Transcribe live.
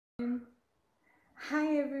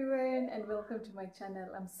Hi everyone and welcome to my channel.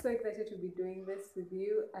 I'm so excited to be doing this with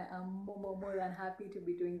you. I am more than happy to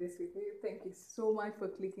be doing this with you. Thank you so much for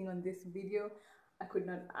clicking on this video. I could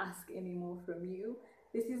not ask any more from you.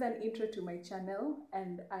 This is an intro to my channel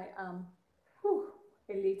and I am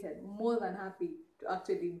elated, more than happy to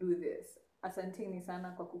actually do this. Asanteni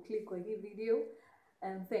sana kwa kuklik kwa hii video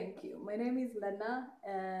and thank you. My name is Lena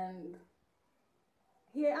and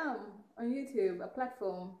here I am on YouTube, a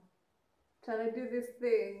platform trying to do this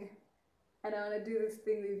thing, and I want to do this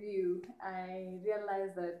thing with you. I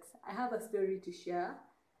realized that I have a story to share,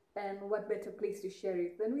 and what better place to share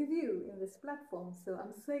it than with you in this platform. So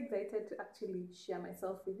I'm so excited to actually share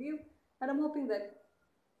myself with you, and I'm hoping that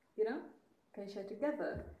can share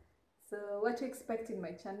together. So what to expect in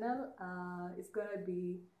my channel is gonna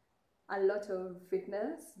be a lot of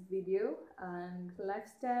fitness video and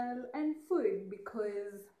lifestyle and food,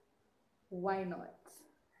 because why not?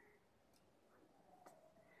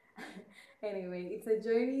 Anyway, it's a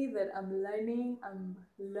journey that I'm learning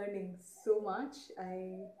so much.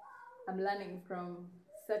 I'm learning from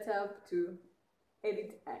setup to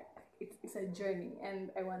edit. It's a journey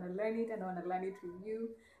and I want to learn it, and I want to learn it with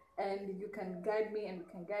you, and you can guide me and we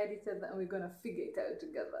can guide each other, and we're gonna figure it out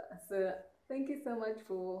together. So thank you so much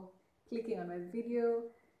for clicking on my video,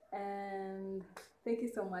 and thank you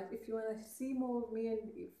so much. If you want to see more of me,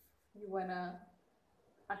 and if you want to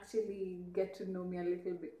actually get to know me a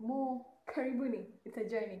little bit more, karibuni. It's a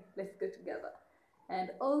journey. Let's go together.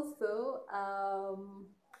 And also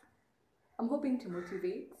I'm hoping to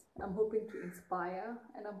motivate, I'm hoping to inspire,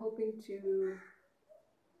 and I'm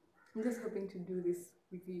just hoping to do this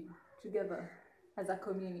with you together as a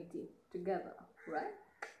community, together, right?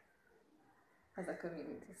 As a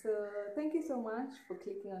community. So thank you so much for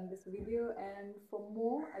clicking on this video, and for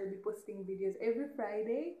more, I'll be posting videos every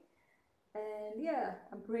Friday. And yeah,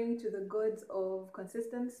 I'm praying to the gods of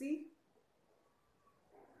consistency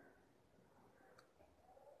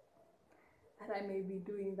that I may be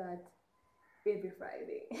doing that every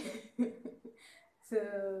Friday. So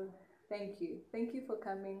thank you for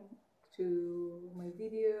coming to my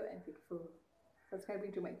video, and thank you for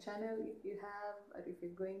subscribing to my channel if you have, or if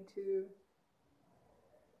you're going to.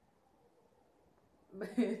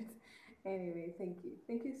 But anyway,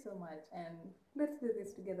 thank you so much, and let's do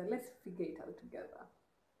this together. Let's figure it out together.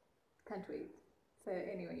 Can't wait. So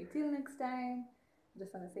anyway, till next time,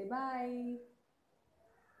 just want to say bye.